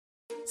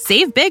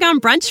Save big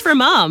on brunch for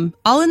mom,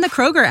 all in the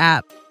Kroger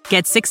app.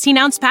 Get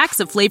 16-ounce packs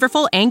of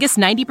flavorful Angus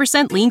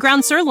 90% lean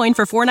ground sirloin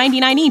for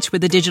 $4.99 each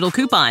with a digital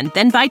coupon.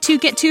 Then buy 2,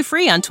 get 2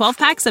 free on 12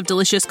 packs of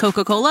delicious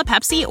Coca-Cola,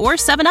 Pepsi, or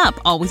 7-Up,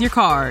 all with your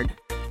card.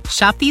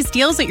 Shop these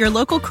deals at your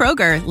local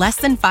Kroger, less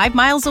than 5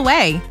 miles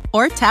away.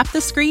 Or tap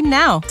the screen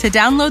now to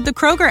download the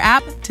Kroger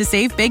app to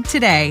save big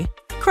today.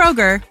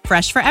 Kroger,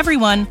 fresh for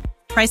everyone.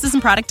 Prices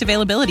and product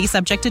availability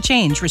subject to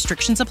change.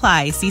 Restrictions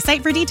apply. See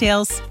site for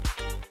details.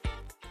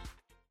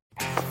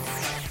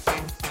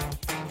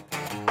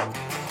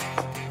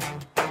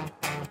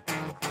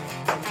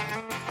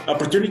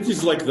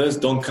 Opportunities like this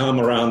don't come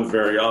around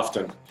very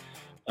often.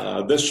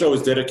 This show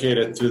is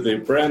dedicated to the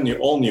brand new,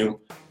 all-new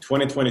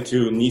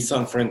 2022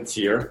 Nissan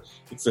Frontier.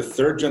 It's the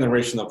third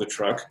generation of the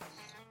truck.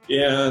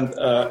 And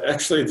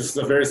actually, this is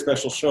a very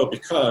special show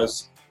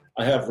because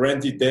I have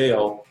Randy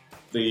Dale,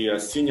 the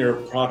Senior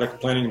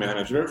Product Planning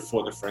Manager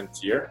for the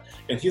Frontier,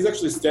 and he's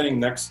actually standing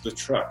next to the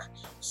truck.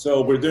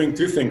 So we're doing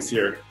two things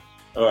here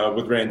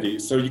with Randy.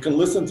 So you can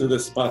listen to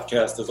this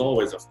podcast as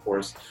always, of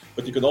course,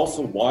 but you can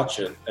also watch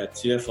it at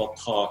TFL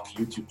Talk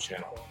YouTube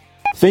channel.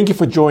 Thank you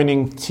for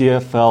joining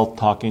TFL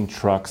Talking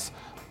Trucks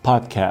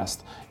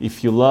podcast.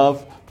 If you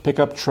love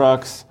pickup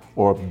trucks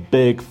or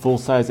big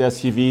full-size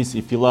SUVs,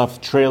 if you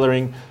love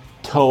trailering,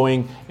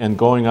 towing, and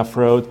going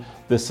off-road,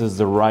 this is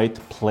the right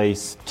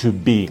place to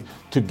be.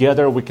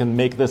 Together we can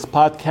make this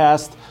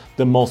podcast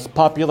the most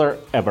popular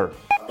ever.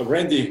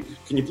 Randy,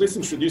 can you please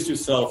introduce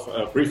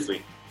yourself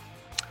briefly?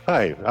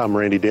 Hi, I'm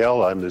Randy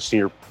Dale. I'm the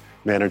Senior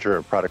Manager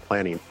of Product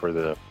Planning for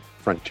the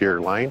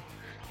Frontier line.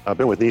 I've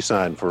been with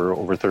Nissan for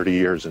over 30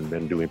 years and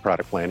been doing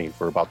product planning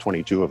for about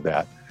 22 of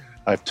that.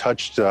 I've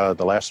touched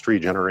the last 3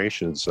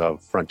 generations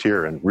of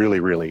Frontier and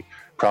really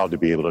proud to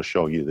be able to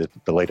show you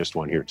the latest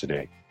one here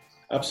today.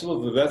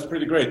 Absolutely, that's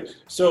pretty great.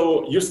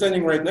 So you're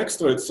standing right next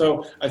to it.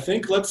 So I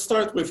think let's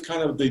start with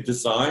kind of the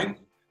design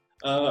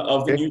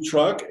of the new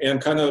truck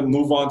and kind of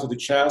move on to the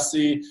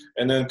chassis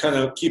and then kind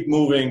of keep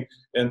moving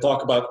and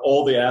talk about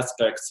all the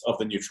aspects of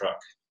the new truck.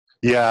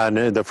 Yeah,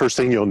 and the first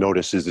thing you'll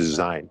notice is the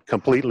design,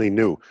 completely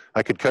new.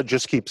 I could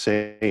just keep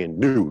saying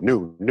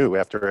new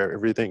after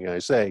everything I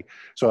say.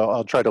 So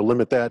I'll try to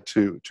limit that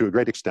to a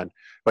great extent.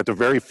 But the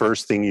very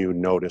first thing you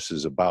notice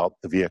is about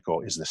the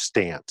vehicle is the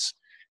stance.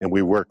 And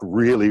we work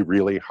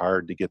really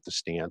hard to get the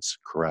stance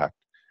correct.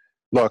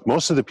 Look,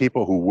 most of the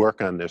people who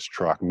work on this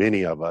truck,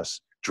 many of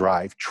us,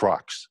 drive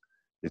trucks.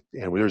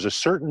 And there's a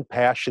certain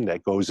passion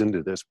that goes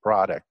into this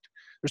product.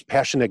 There's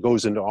passion that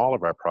goes into all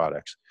of our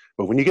products.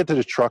 But when you get to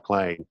the truck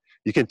line,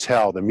 you can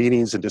tell the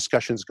meetings and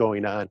discussions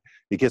going on.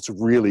 It gets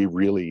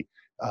really,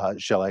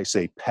 shall I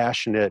say,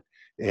 passionate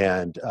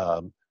and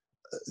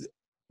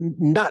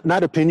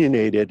not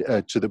opinionated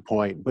to the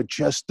point, but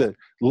just the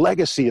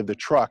legacy of the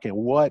truck and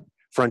what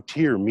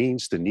Frontier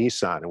means to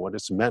Nissan and what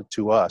it's meant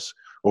to us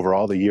over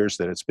all the years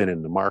that it's been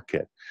in the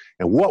market.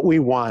 And what we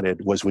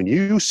wanted was when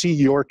you see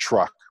your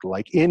truck,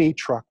 like any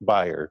truck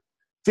buyer,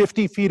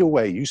 50 feet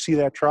away, you see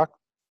that truck,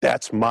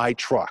 that's my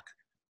truck.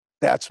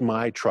 That's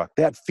my truck.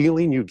 That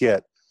feeling you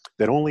get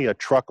that only a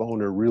truck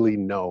owner really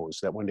knows,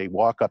 that when they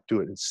walk up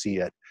to it and see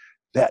it,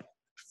 that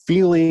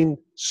feeling,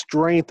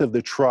 strength of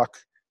the truck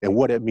and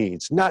what it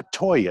means. Not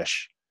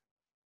toyish,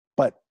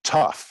 but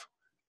tough.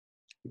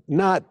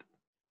 Not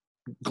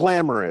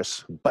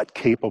glamorous, but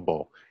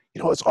capable.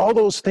 You know, it's all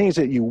those things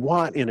that you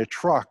want in a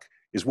truck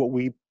is what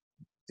we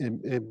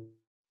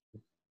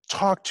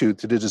talk to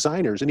the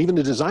designers. And even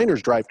the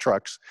designers drive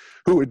trucks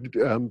who would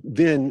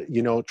then,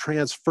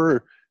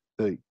 transfer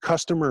the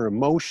customer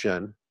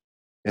emotion,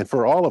 and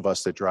for all of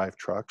us that drive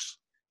trucks,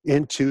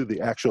 into the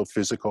actual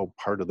physical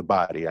part of the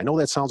body. I know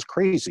that sounds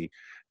crazy,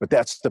 but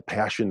that's the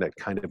passion that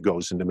kind of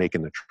goes into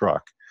making the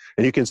truck.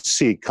 And you can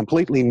see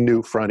completely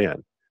new front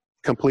end,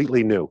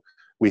 completely new.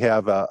 We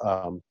have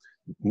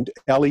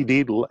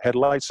LED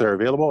headlights that are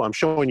available. I'm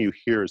showing you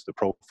here is the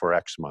Pro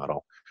 4X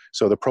model.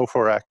 So the Pro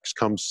 4X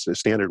comes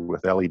standard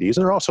with LEDs,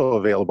 and they're also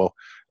available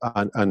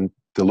on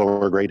the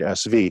lower grade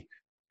SV.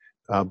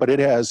 But it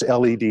has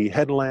LED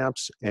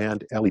headlamps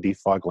and LED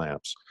fog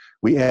lamps.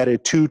 We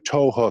added 2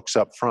 tow hooks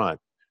up front.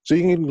 So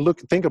you can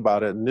think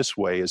about it in this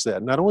way, is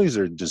that not only is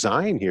there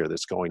design here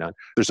that's going on,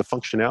 there's a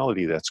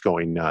functionality that's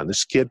going on. The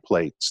skid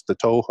plates, the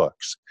tow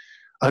hooks.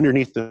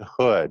 Underneath the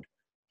hood,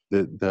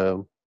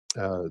 the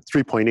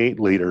 3.8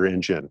 liter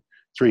engine,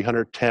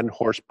 310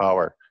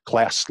 horsepower,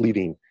 class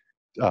leading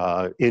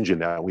engine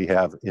that we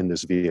have in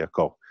this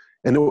vehicle.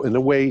 And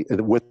the way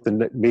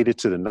made it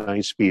to the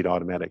 9-speed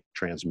automatic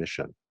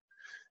transmission.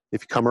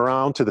 If you come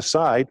around to the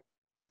side,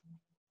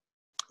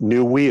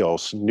 new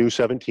wheels, new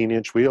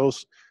 17-inch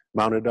wheels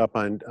mounted up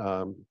on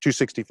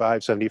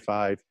 265,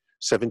 75,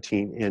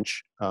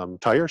 17-inch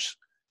tires.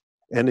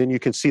 And then you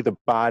can see the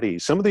body.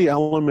 Some of the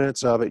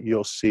elements of it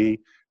you'll see,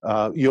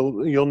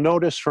 you'll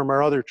notice from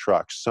our other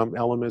trucks, some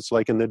elements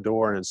like in the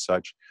door and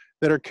such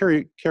that are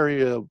carry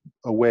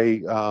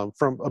away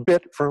from a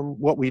bit from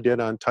what we did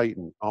on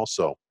Titan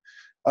also.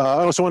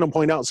 I also want to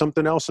point out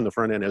something else in the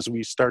front end as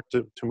we start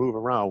to move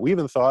around. We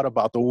even thought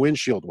about the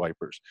windshield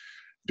wipers.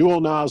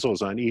 dual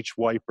nozzles on each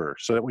wiper,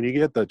 so that when you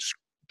get the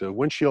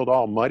windshield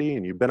all muddy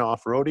and you've been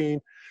off-roading,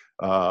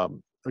 or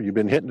you've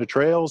been hitting the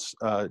trails,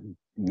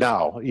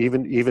 now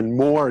even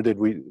more did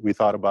we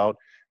thought about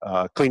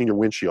cleaning your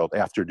windshield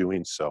after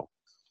doing so.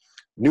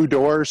 New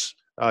doors.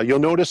 You'll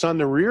notice on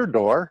the rear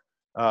door,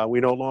 we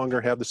no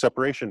longer have the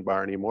separation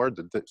bar anymore.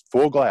 The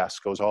full glass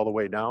goes all the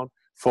way down,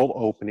 full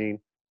opening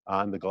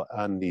on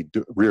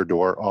the rear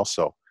door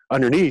also.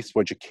 Underneath,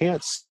 what you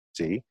can't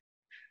see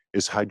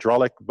is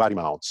hydraulic body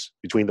mounts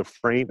between the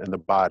frame and the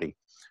body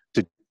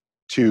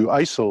to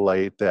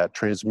isolate that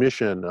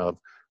transmission of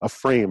a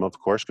frame, of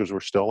course, because we're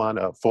still on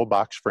a full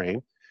box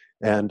frame,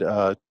 and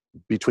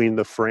between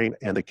the frame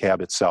and the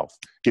cab itself,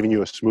 giving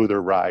you a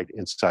smoother ride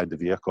inside the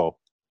vehicle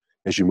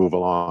as you move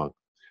along.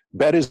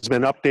 Bed has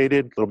been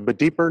updated a little bit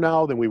deeper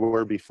now than we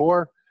were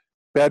before.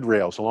 Bed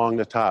rails along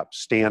the top,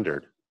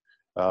 standard.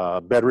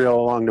 Bed rail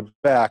along the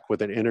back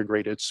with an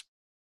integrated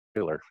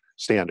spoiler,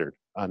 standard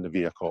on the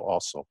vehicle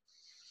also.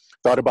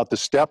 Thought about the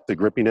step, the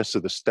grippiness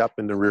of the step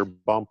in the rear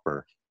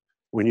bumper.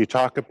 When you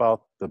talk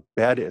about the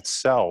bed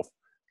itself,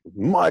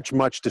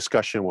 much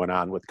discussion went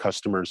on with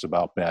customers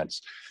about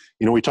beds.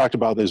 You know, we talked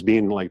about this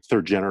being like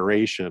third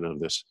generation of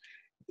this.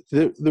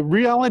 The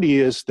reality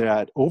is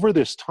that over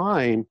this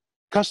time,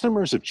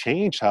 customers have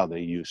changed how they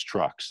use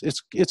trucks.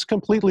 It's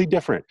completely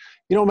different.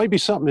 You know, it might be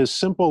something as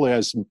simple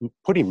as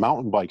putting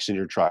mountain bikes in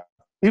your truck.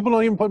 People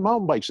don't even put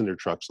mountain bikes in their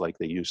trucks like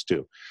they used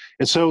to.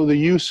 And so the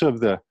use of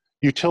the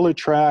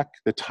Utilitrack,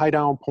 the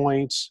tie-down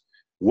points,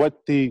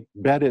 what the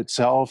bed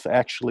itself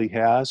actually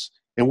has,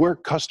 and where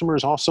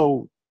customers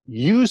also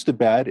use the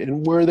bed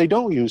and where they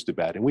don't use the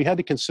bed. And we had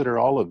to consider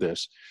all of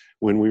this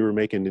when we were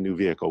making the new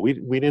vehicle. We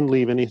didn't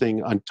leave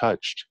anything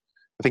untouched.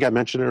 I think I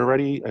mentioned it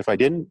already. If I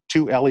didn't,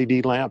 2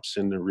 LED lamps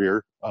in the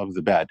rear of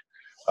the bed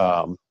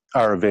are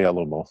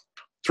available.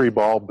 3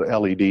 bulb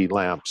LED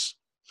lamps.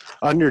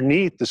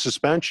 Underneath the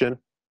suspension,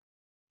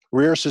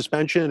 rear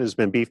suspension has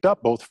been beefed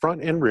up, both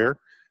front and rear.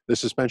 The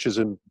suspension has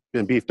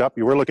been beefed up.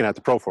 You were looking at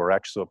the Pro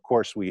 4X, so of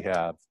course we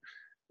have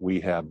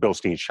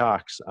Bilstein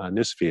shocks on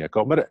this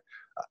vehicle. But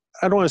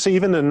I don't want to say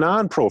even the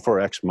non-Pro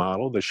 4X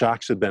model, the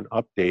shocks have been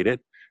updated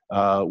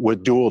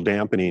with dual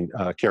dampening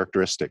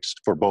characteristics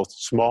for both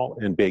small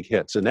and big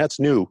hits. And that's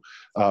new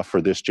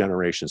for this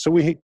generation. So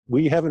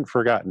we haven't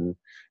forgotten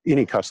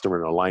any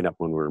customer in the lineup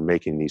when we're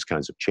making these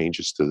kinds of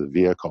changes to the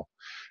vehicle.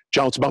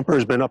 Jounce bumper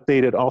has been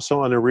updated also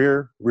on the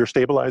rear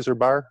stabilizer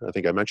bar. I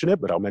think I mentioned it,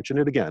 but I'll mention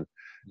it again.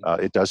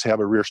 It does have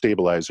a rear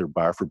stabilizer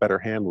bar for better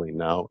handling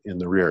now in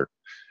the rear.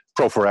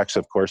 Pro 4X,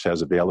 of course,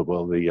 has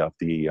availability of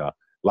the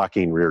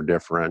locking rear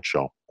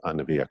differential on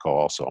the vehicle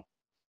also.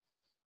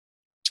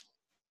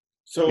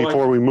 So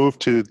before we move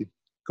to the,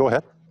 go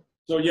ahead.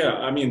 So yeah,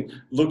 I mean,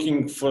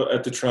 looking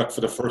at the truck for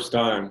the first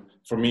time,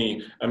 for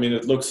me, I mean,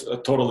 it looks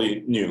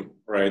totally new,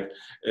 right?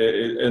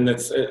 And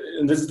is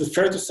it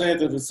fair to say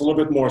that it's a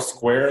little bit more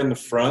square in the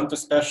front,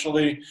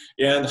 especially?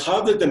 And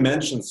how the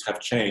dimensions have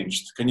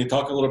changed? Can you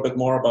talk a little bit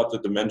more about the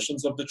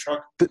dimensions of the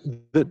truck?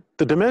 The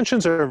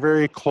dimensions are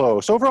very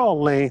close.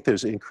 Overall length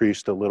has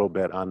increased a little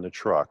bit on the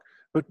truck,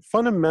 but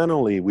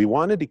fundamentally, we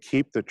wanted to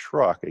keep the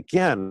truck.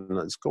 Again,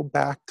 let's go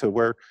back to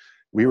where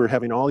we were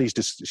having all these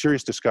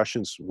serious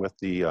discussions with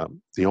the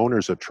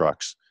owners of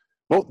trucks,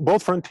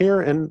 both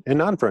Frontier and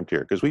non-Frontier,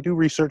 because we do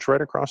research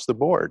right across the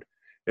board,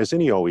 as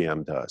any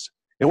OEM does.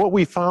 And what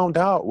we found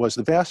out was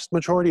the vast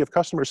majority of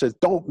customers said,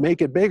 don't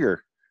make it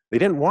bigger. They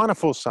didn't want a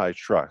full-size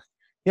truck.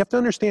 You have to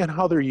understand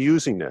how they're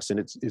using this, and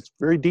it's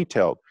very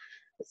detailed.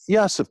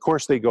 Yes, of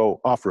course, they go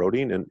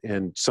off-roading,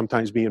 and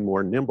sometimes being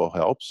more nimble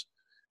helps.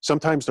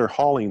 Sometimes they're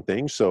hauling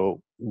things,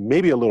 so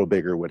maybe a little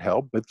bigger would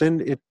help, but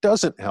then it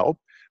doesn't help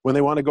when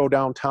they want to go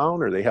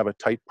downtown or they have a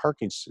tight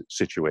parking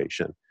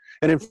situation.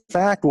 And in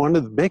fact, one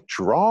of the big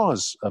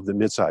draws of the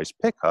midsize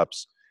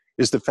pickups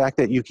is the fact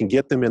that you can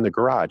get them in the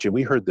garage. And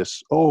we heard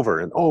this over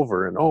and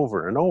over and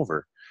over and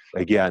over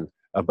again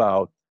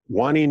about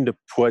wanting to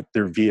put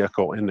their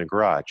vehicle in the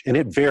garage. And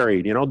it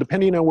varied, you know,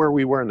 depending on where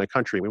we were in the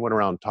country. We went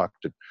around and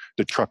talked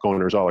to truck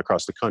owners all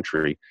across the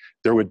country.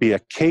 There would be a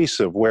case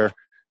of where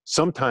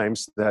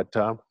sometimes that,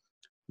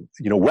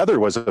 weather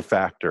was a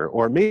factor,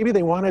 or maybe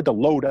they wanted to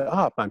load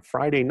up on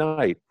Friday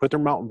night, put their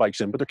mountain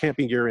bikes in, put their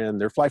camping gear in,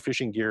 their fly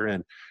fishing gear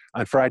in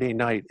on Friday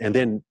night, and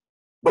then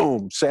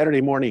boom, Saturday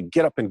morning,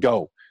 get up and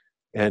go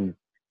and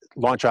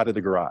launch out of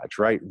the garage,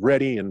 right?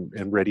 Ready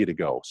and ready to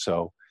go.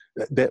 So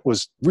that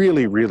was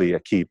really, really a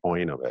key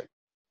point of it.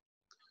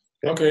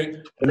 Okay.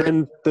 And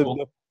then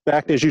the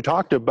fact, as you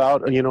talked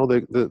about,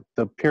 the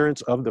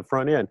appearance of the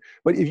front end.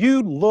 But if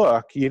you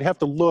look, you'd have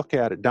to look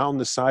at it down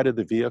the side of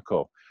the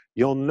vehicle.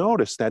 You'll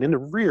notice that in the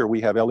rear,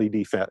 we have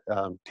LED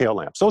tail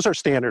lamps. Those are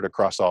standard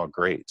across all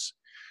grades.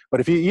 But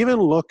if you even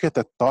look at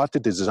the thought the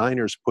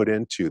designers put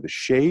into the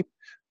shape,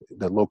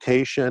 the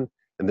location,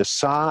 and the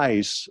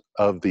size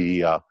of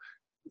the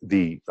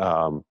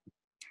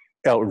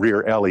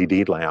rear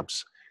LED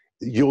lamps,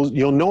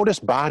 you'll notice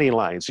body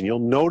lines, and you'll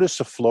notice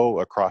a flow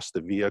across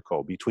the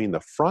vehicle between the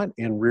front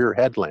and rear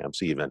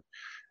headlamps even.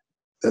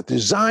 the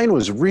design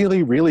was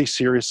really, really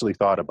seriously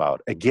thought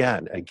about.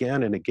 Again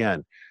and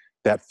again,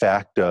 that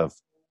fact of,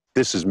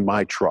 this is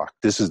my truck.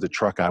 This is the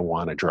truck I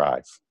want to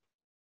drive.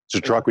 It's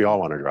a truck we all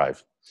want to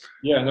drive.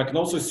 Yeah, and I can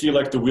also see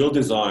like the wheel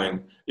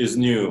design is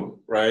new,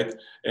 right?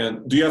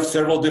 And do you have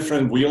several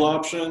different wheel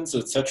options,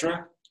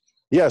 etc.?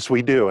 Yes,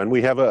 we do. And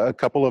we have a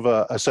couple of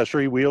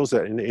accessory wheels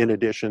that, in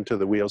addition to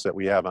the wheels that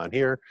we have on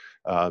here.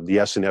 The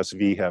S and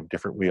SV have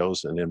different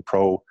wheels, and then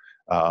Pro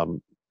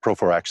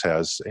 4X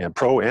has, and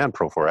Pro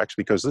 4X,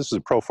 because this is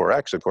a Pro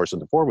 4X, of course, in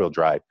the four-wheel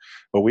drive.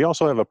 But we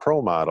also have a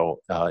Pro model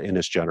in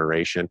this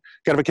generation.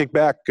 Kind of a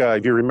kickback,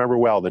 if you remember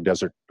well, the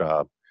Desert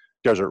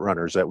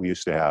Runners that we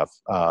used to have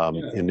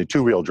in the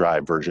two-wheel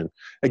drive version.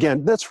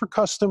 Again, that's for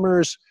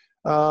customers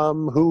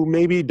who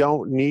maybe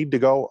don't need to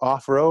go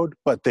off-road,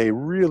 but they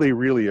really,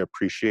 really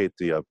appreciate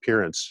the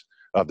appearance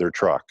of their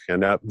truck.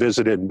 And I've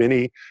visited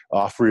many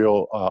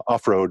off-road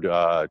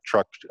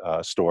truck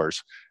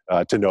stores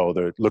to know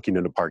they're looking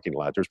in the parking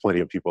lot. There's plenty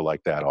of people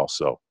like that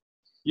also.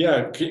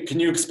 Yeah, can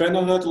you expand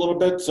on that a little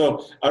bit?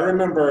 So I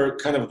remember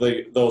kind of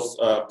those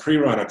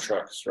pre-runner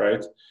trucks,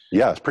 right?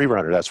 Yes,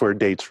 pre-runner. That's where it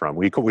dates from.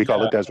 We call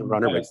it Desert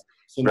Runner, but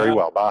so very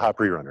well, Baja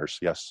pre-runners,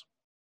 yes.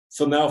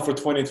 So now for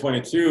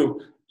 2022,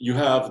 you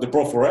have the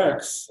Pro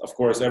 4X. Of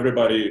course,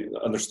 everybody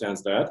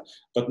understands that.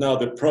 But now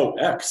the Pro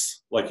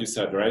X, like you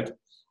said, right?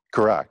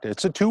 Correct.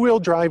 It's a two-wheel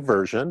drive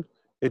version.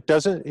 It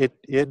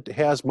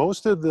has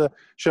most of the,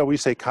 shall we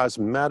say,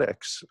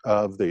 cosmetics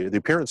of the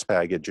appearance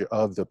package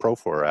of the Pro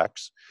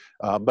 4X,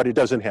 but it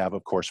doesn't have,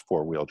 of course,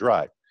 four-wheel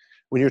drive.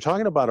 When you're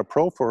talking about a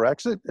Pro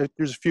 4X,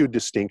 there's a few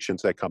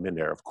distinctions that come in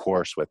there, of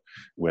course,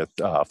 with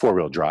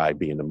four-wheel drive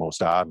being the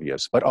most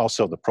obvious, but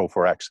also the Pro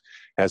 4X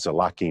has a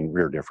locking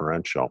rear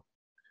differential.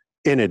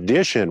 In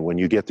addition, when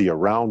you get the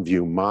around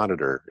view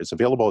monitor, it's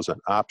available as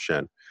an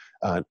option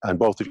on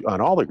both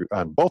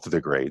of the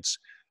grades.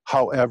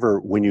 However,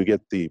 when you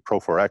get the Pro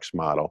 4X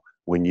model,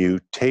 when you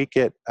take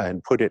it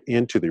and put it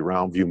into the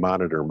round view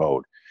monitor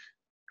mode,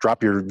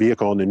 drop your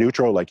vehicle into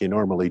neutral like you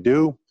normally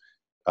do,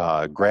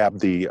 grab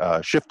the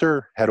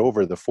shifter, head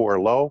over the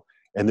 4 low,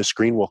 and the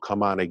screen will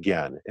come on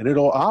again. And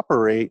it'll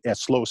operate at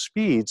slow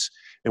speeds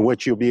in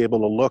which you'll be able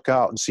to look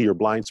out and see your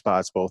blind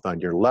spots both on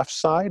your left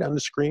side on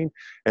the screen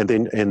and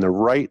then in the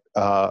right,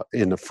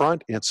 in the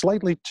front and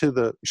slightly to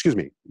the,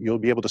 you'll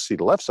be able to see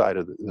the left side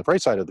of the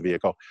right side of the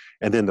vehicle,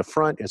 and then the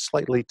front and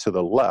slightly to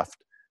the left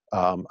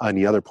on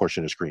the other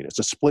portion of the screen. It's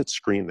a split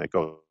screen that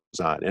goes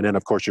on. And then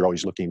of course you're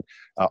always looking,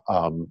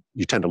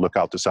 you tend to look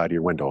out the side of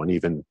your window, and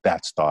even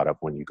that's thought of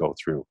when you go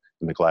through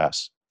in the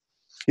glass.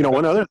 You know,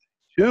 one other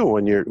too,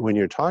 when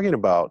you're talking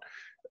about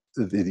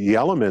the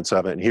elements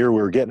of it, and here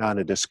we're getting on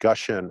a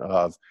discussion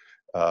of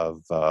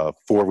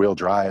four-wheel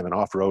drive and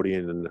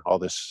off-roading and all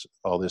this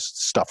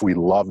stuff we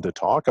love to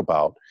talk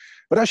about.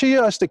 But actually,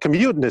 you have to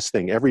commute in this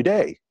thing every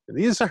day.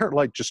 These aren't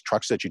like just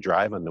trucks that you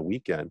drive on the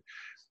weekend.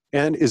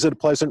 And is it a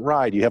pleasant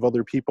ride? You have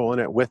other people in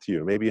it with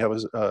you. Maybe you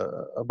have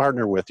a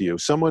partner with you,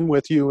 someone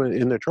with you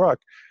in the truck.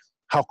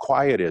 How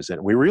quiet is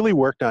it? We really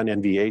worked on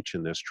NVH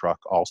in this truck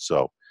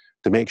also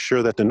to make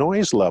sure that the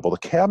noise level, the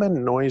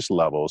cabin noise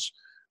levels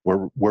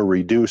were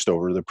reduced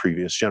over the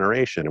previous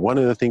generation. And one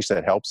of the things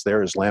that helps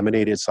there is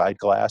laminated side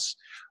glass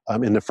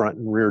in the front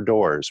and rear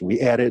doors. We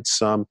added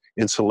some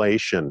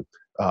insulation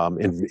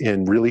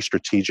in really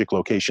strategic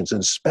locations,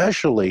 and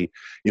especially,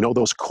 you know,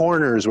 those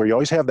corners where you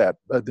always have that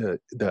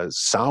the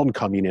sound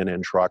coming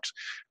in trucks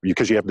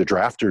because you have the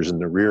drafters in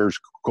the rear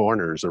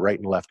corners, the right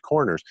and left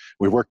corners.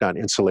 We worked on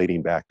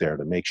insulating back there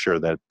to make sure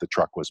that the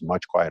truck was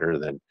much quieter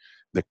than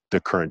the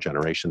current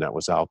generation that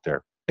was out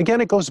there.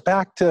 Again, it goes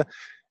back to,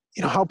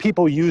 you know, how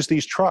people use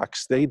these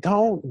trucks. They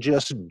don't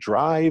just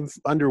drive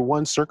under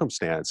one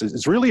circumstance.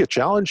 It's really a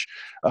challenge,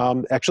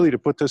 actually, to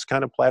put this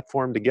kind of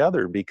platform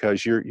together,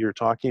 because you're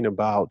talking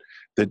about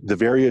the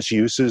various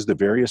uses, the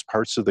various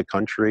parts of the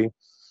country.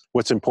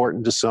 What's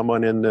important to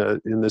someone in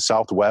the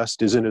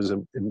Southwest isn't as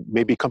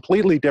maybe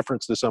completely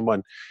different to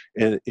someone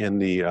in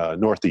the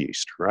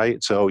Northeast,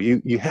 right? So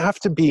you have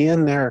to be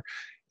in there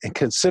and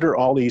consider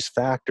all these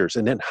factors,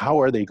 and then how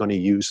are they going to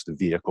use the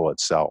vehicle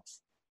itself?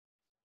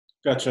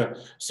 Gotcha.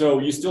 So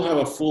you still have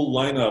a full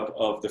lineup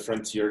of the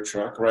Frontier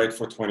truck, right,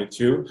 for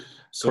 22?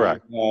 So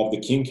correct. You have the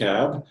King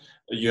Cab,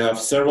 you have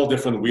several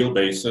different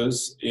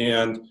wheelbases,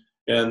 and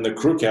the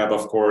Crew Cab,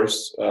 of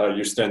course,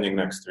 you're standing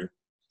next to.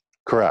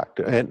 Correct.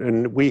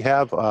 And we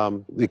have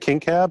the King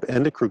Cab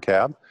and the Crew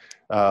Cab.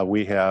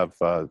 We have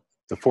the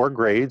 4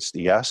 grades,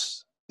 the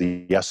S,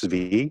 the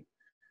SV,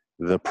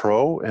 the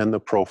Pro, and the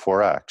Pro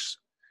 4X.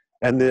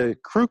 And the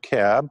Crew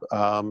Cab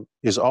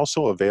is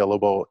also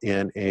available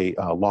in a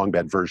long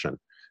bed version.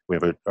 We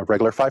have a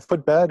regular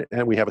 5-foot bed,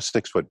 and we have a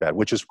 6-foot bed,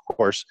 which is, of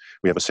course,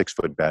 we have a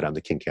 6-foot bed on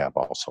the King Cab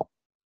also.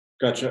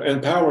 Gotcha.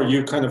 And power,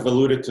 you kind of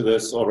alluded to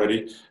this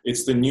already.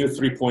 It's the new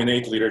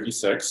 3.8 liter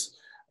V6,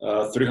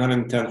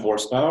 310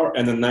 horsepower,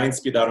 and a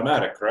 9-speed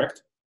automatic,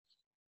 correct?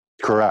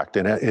 Correct.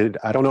 And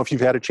I don't know if you've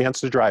had a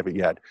chance to drive it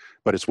yet,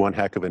 but it's one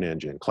heck of an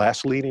engine.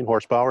 Class-leading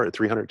horsepower at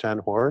 310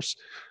 horse.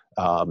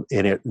 And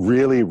it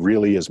really,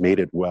 really has made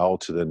it well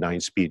to the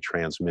 9-speed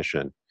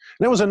transmission.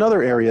 And that was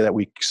another area that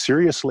we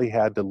seriously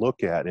had to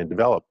look at and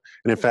develop.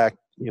 And in fact,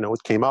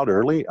 it came out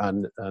early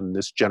on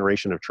this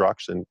generation of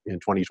trucks in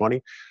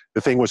 2020.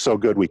 The thing was so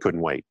good, we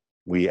couldn't wait.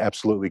 We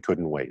absolutely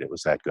couldn't wait. It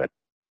was that good.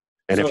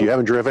 And if you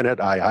haven't driven it,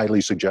 I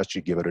highly suggest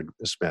you give it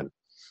a spin.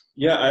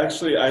 Yeah,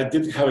 I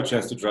did have a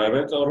chance to drive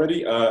it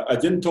already. I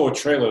didn't tow a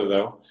trailer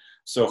though,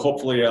 so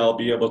hopefully I'll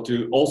be able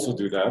to also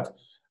do that.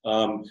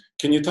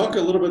 Can you talk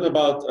a little bit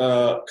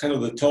about kind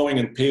of the towing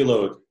and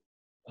payload?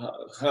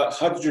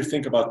 How did you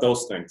think about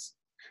those things?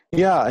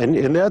 Yeah,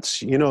 and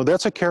that's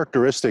a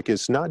characteristic.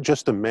 It's not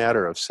just a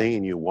matter of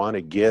saying you want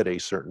to get a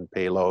certain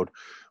payload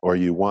or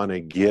you want to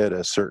get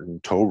a certain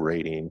tow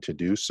rating to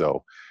do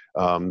so.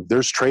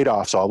 There's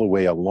trade-offs all the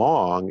way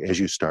along as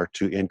you start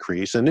to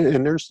increase, and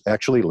there's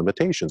actually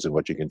limitations in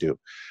what you can do.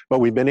 But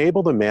we've been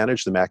able to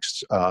manage the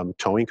max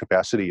towing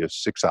capacity of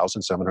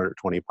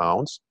 6,720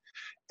 pounds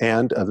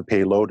and the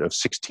payload of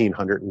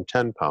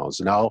 1,610 pounds.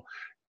 Now,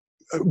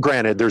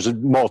 granted, there's a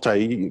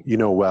multi,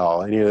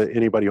 well,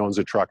 anybody who owns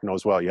a truck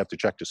knows well, you have to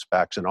check the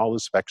specs, and all the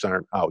specs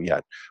aren't out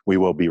yet. We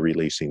will be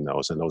releasing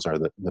those, and those are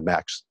the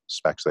max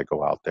specs that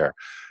go out there.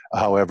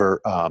 However,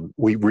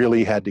 we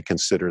really had to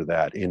consider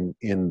that in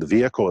the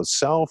vehicle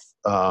itself.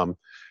 How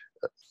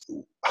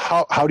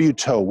do you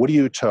tow? What do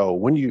you tow?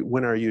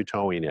 When are you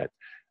towing it?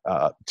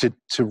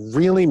 To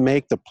really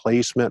make the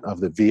placement of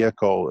the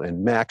vehicle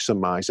and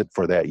maximize it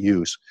for that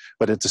use,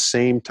 but at the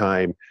same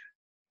time,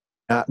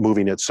 not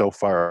moving it so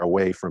far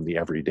away from the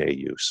everyday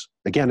use.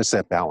 Again, it's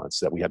that balance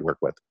that we had to work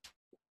with.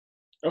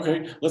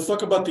 Okay, let's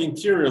talk about the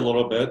interior a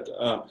little bit.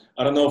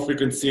 I don't know if we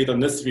can see it on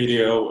this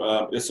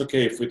video. It's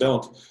okay if we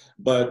don't.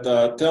 But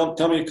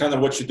tell me kind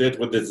of what you did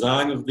with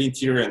design of the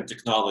interior and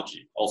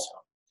technology also.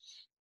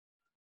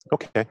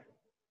 Okay.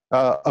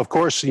 Of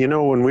course,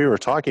 when we were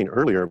talking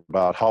earlier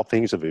about how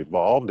things have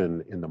evolved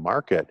in the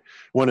market,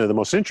 one of the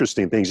most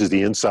interesting things is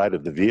the inside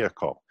of the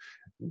vehicle.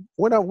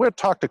 When I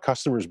talk to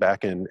customers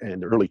back in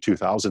the early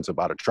 2000s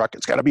about a truck,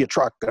 it's got to be a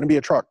truck, got to be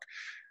a truck.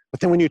 But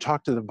then when you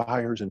talk to the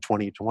buyers in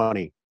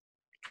 2020,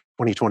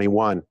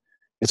 2021,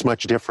 it's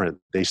much different.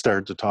 They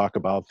started to talk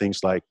about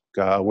things like,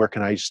 where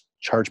can I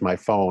charge my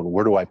phone?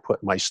 Where do I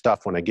put my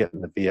stuff when I get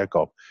in the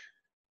vehicle?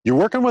 You're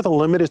working with a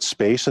limited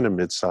space in a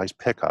mid-size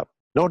pickup,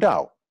 no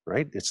doubt,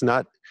 right? It's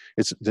not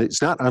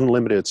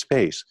unlimited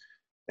space.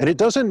 And it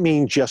doesn't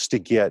mean just to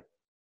get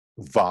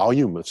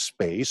volume of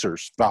space or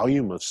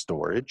volume of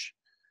storage.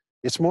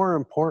 It's more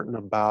important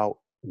about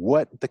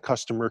what the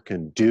customer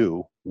can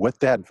do with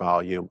that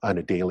volume on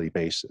a daily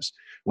basis.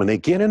 When they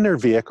get in their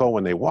vehicle,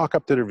 when they walk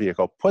up to their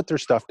vehicle, put their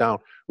stuff down,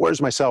 where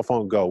does my cell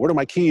phone go? Where do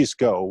my keys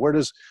go? Where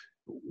does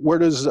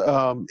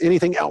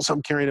anything else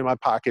I'm carrying in my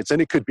pockets? And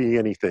it could be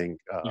anything.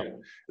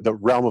 The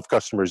realm of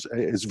customers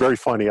is very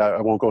funny. I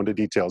won't go into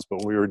details, but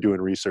when we were doing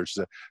research,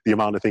 the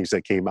amount of things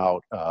that came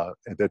out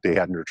that they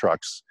had in their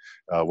trucks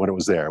when it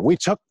was there. We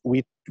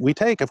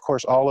take, of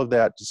course, all of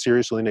that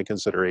seriously into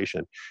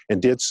consideration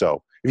and did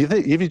so.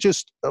 If you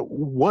just,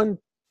 one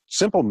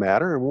simple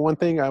matter, and one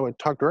thing I would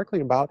talk directly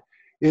about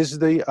is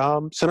the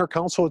center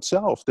console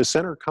itself, the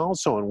center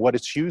console and what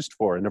it's used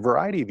for and the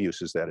variety of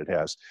uses that it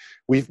has.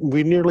 We've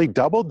nearly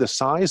doubled the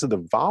size of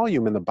the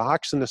volume in the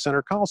box in the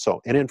center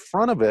console. And in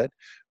front of it,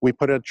 we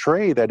put a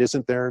tray that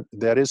isn't there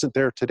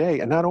today.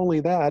 And not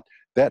only that,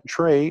 that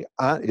tray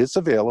is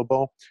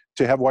available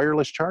to have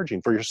wireless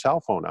charging for your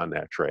cell phone on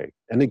that tray.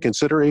 And the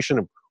consideration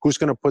of who's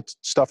going to put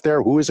stuff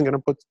there, who isn't going to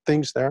put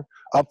things there.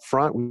 Up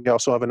front, we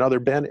also have another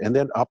bin, and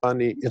then up on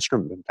the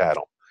instrument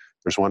panel,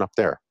 there's one up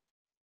there.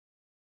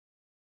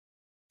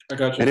 I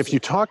got you. And if you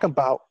talk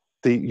about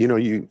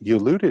you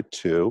alluded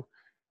to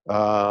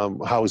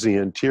how's the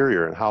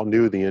interior and how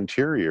new the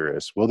interior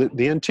is. Well,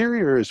 the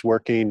interior is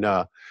working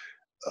a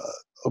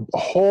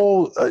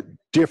whole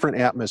different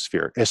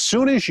atmosphere. As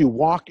soon as you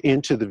walk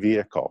into the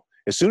vehicle,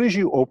 as soon as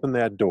you open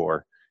that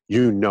door,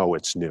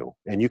 it's new.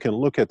 And you can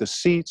look at the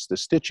seats, the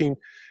stitching,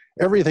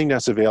 everything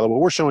that's available.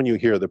 We're showing you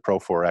here the Pro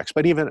 4X,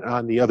 but even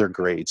on the other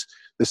grades,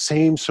 the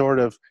same sort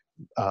of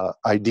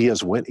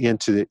ideas went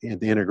into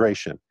the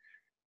integration.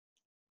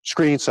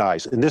 Screen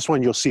size. In this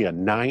one, you'll see a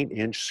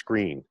 9-inch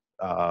screen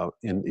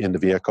in the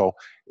vehicle,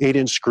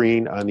 8-inch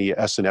screen on the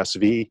S and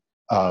SV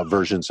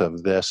versions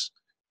of this.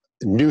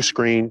 New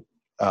screen,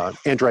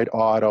 Android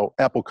Auto,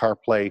 Apple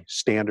CarPlay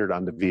standard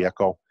on the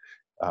vehicle.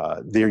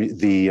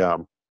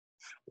 The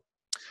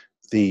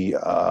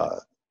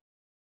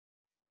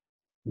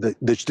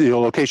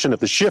location of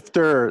the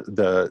shifter,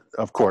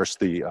 of course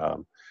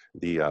the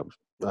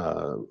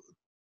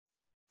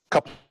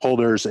cup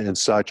holders and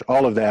such,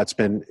 all of that's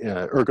been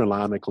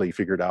ergonomically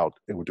figured out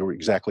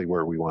exactly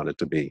where we want it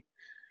to be.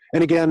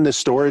 And again, the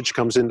storage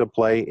comes into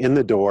play in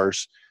the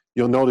doors.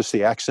 You'll notice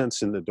the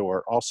accents in the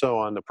door also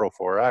on the Pro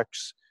 4X.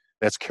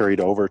 That's carried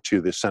over to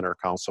the center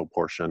console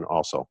portion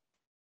also.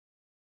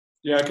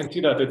 Yeah, I can see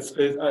that. It's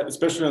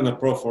especially on the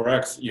Pro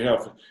 4X, you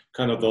have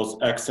kind of those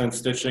accent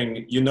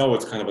stitching.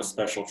 It's kind of a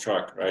special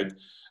truck, right?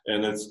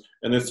 And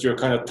it's your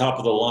kind of top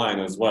of the line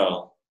as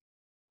well.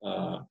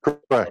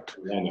 Correct.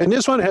 And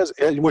this one has,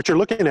 what you're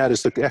looking at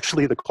is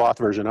actually the cloth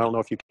version. I don't know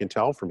if you can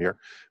tell from here,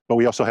 but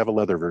we also have a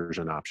leather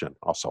version option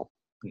also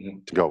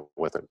to go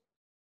with it.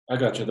 I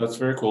got you. That's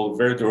very cool.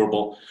 Very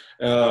durable.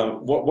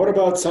 What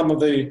about some of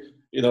the,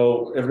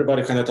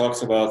 everybody kind of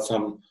talks about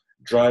some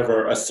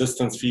driver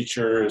assistance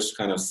features,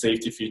 kind of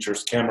safety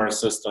features, camera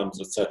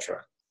systems,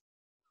 etc.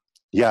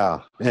 Yeah,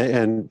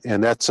 and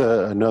that's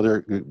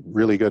another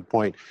really good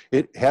point.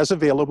 It has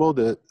available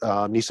the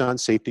Nissan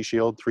Safety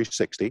Shield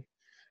 360,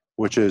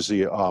 which is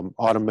the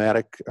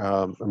automatic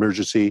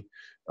emergency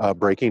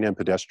braking and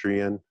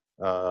pedestrian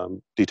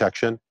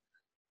detection,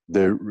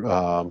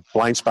 the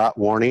blind spot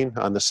warning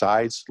on the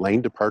sides,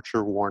 lane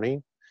departure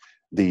warning,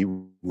 the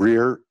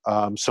rear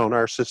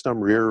sonar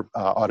system, rear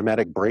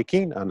automatic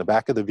braking on the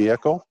back of the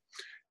vehicle,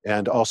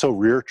 and also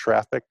rear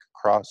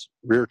cross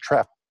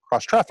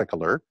traffic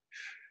alert.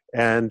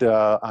 And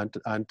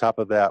on top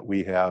of that,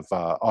 we have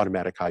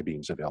automatic high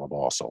beams available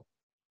also.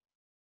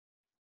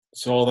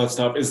 So all that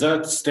stuff, is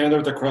that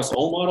standard across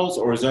all models,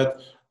 or is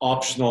that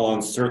optional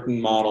on certain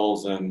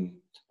models and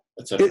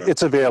etc.?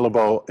 It's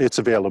available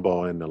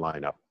in the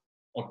lineup.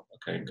 Oh,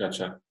 okay,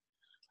 gotcha.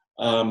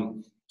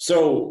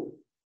 So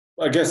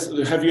I guess,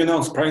 have you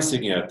announced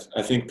pricing yet?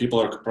 I think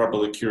people are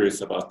probably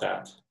curious about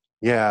that.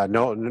 Yeah,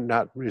 no,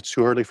 not. It's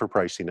too early for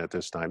pricing at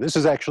this time. This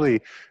is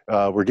actually,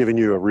 we're giving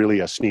you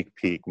a sneak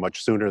peek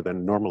much sooner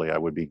than normally I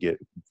would be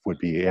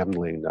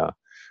handling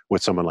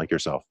with someone like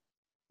yourself.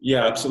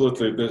 Yeah,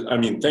 absolutely. I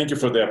mean, thank you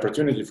for the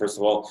opportunity, first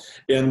of all.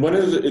 And when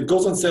is it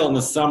goes on sale in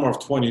the summer of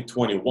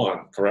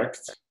 2021,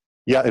 correct?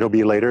 Yeah, it'll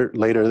be later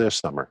this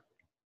summer.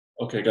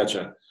 Okay,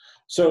 gotcha.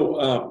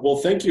 So, well,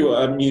 thank you.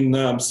 I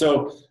mean,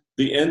 so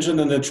the engine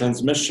and the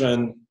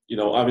transmission,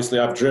 obviously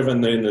I've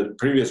driven in the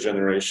previous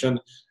generation.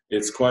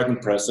 It's quite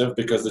impressive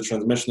because the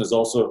transmission is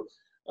also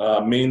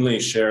mainly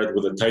shared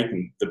with the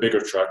Titan, the bigger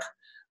truck,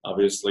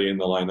 obviously in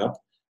the lineup.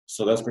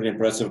 So that's pretty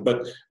impressive.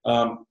 But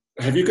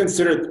have you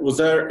considered, was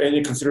there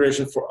any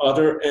consideration for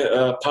other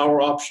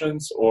power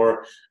options,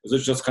 or is it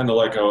just kind of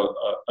like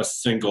a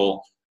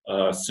single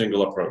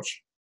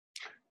approach?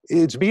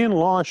 It's being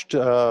launched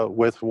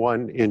with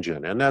one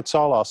engine, and that's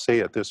all I'll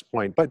say at this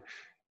point. But,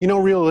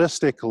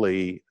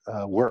 realistically,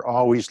 we're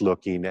always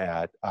looking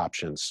at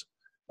options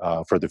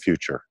for the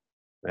future.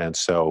 And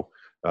so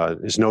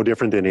it's no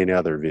different than any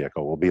other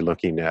vehicle. We'll be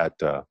looking at,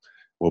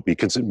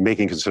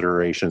 making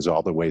considerations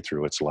all the way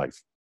through its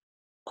life.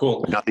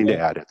 Cool. Nothing to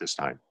add at this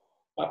time.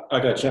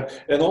 I gotcha.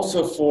 And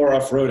also for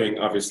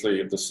off-roading,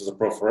 obviously, this is a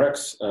Pro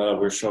 4X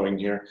we're showing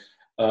here.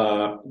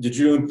 Did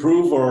you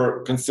improve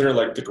or consider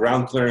like the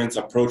ground clearance,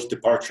 approach,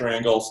 departure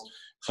angles?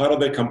 How do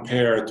they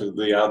compare to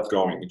the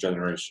outgoing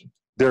generation?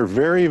 They're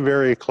very,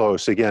 very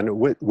close. Again,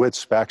 with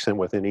specs and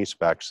within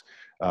e-specs,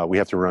 we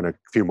have to run a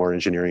few more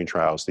engineering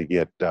trials to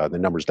get the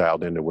numbers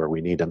dialed into where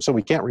we need them. So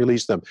we can't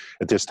release them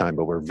at this time,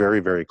 but we're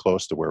very, very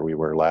close to where we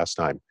were last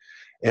time.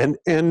 And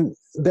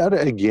that,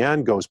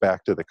 again, goes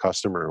back to the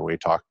customer when we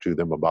talk to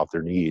them about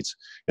their needs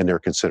and their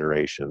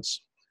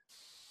considerations.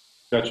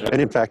 Gotcha.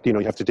 And in fact, you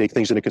have to take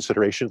things into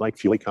consideration like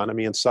fuel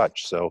economy and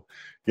such. So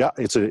yeah,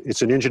 it's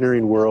an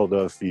engineering world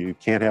of you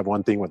can't have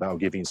one thing without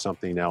giving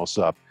something else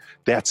up.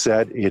 That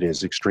said, it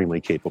is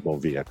extremely capable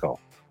vehicle.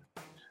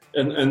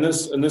 And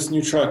this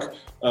new truck,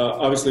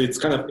 obviously it's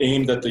kind of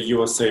aimed at the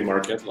USA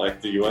market,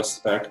 like the US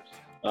spec.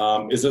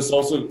 Is this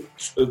also,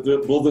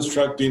 will this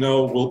truck,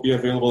 will be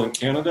available in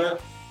Canada?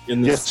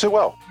 Yes, it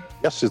will.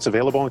 Yes, it's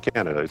available in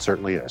Canada. It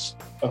certainly is.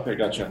 Okay,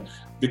 gotcha.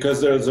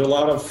 Because there's a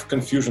lot of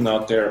confusion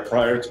out there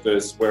prior to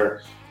this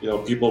where,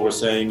 people were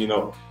saying,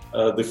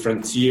 the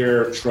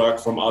Frontier truck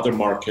from other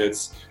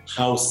markets,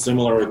 how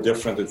similar or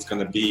different it's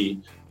going to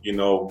be,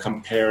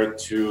 compared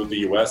to the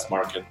US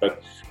market.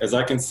 But as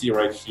I can see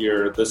right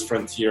here, this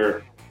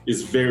Frontier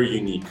is very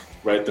unique,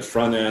 right? The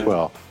front end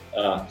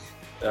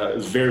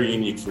is very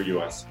unique for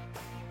US.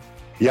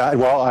 Yeah,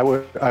 well,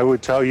 I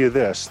would tell you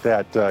this,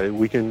 that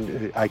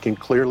I can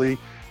clearly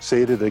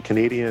say to the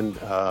Canadian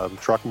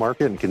truck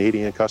market and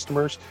Canadian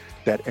customers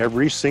that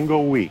every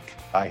single week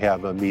I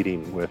have a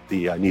meeting with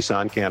the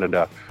Nissan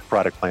Canada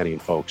product planning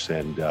folks,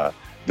 and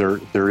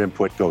their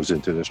input goes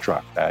into this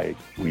truck.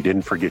 We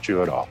didn't forget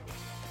you at all.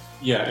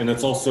 Yeah, and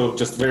it's also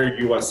just very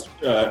U.S.,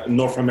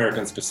 North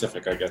American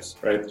specific, I guess,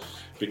 right?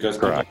 Because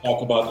people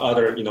talk about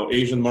other,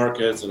 Asian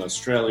markets and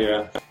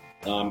Australia,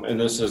 and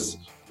this is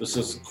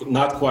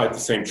not quite the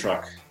same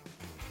truck.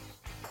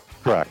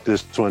 Correct.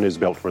 This one is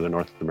built for the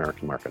North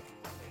American market.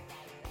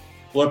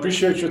 Well, I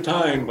appreciate your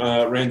time,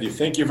 Randy.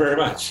 Thank you very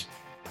much.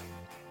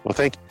 Well,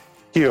 thank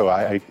you.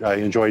 I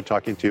enjoyed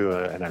talking to you,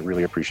 and I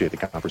really appreciate the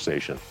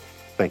conversation.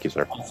 Thank you,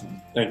 sir.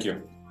 Awesome. Thank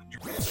you.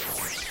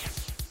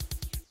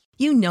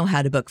 You know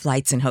how to book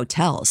flights and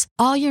hotels.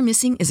 All you're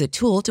missing is a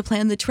tool to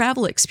plan the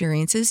travel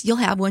experiences you'll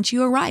have once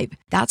you arrive.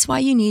 That's why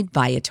you need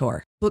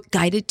Viator. Book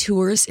guided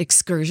tours,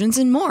 excursions,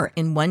 and more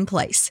in one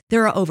place.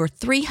 There are over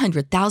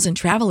 300,000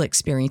 travel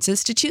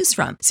experiences to choose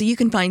from, so you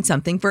can find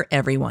something for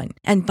everyone.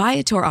 And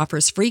Viator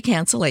offers free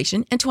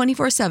cancellation and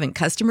 24/7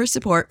 customer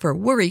support for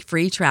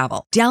worry-free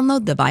travel.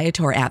 Download the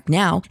Viator app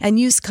now and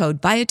use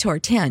code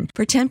Viator10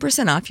 for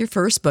 10% off your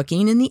first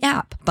booking in the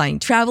app.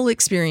 Find travel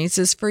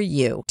experiences for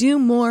you. Do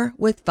more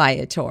with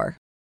Viator.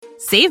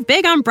 Save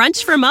big on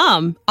brunch for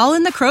mom, all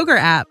in the Kroger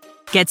app.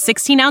 Get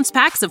 16-ounce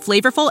packs of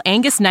flavorful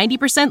Angus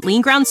 90%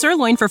 lean ground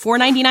sirloin for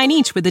 $4.99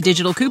 each with a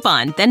digital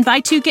coupon. Then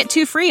buy 2, get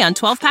 2 free on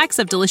 12 packs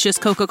of delicious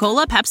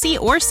Coca-Cola, Pepsi,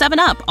 or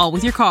 7-Up, all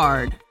with your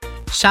card.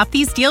 Shop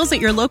these deals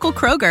at your local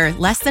Kroger,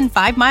 less than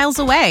 5 miles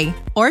away.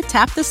 Or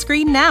tap the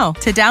screen now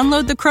to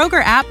download the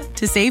Kroger app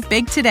to save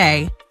big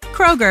today.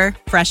 Kroger,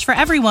 fresh for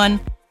everyone.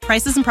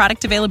 Prices and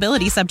product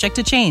availability subject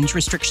to change.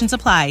 Restrictions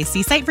apply.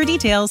 See site for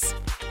details.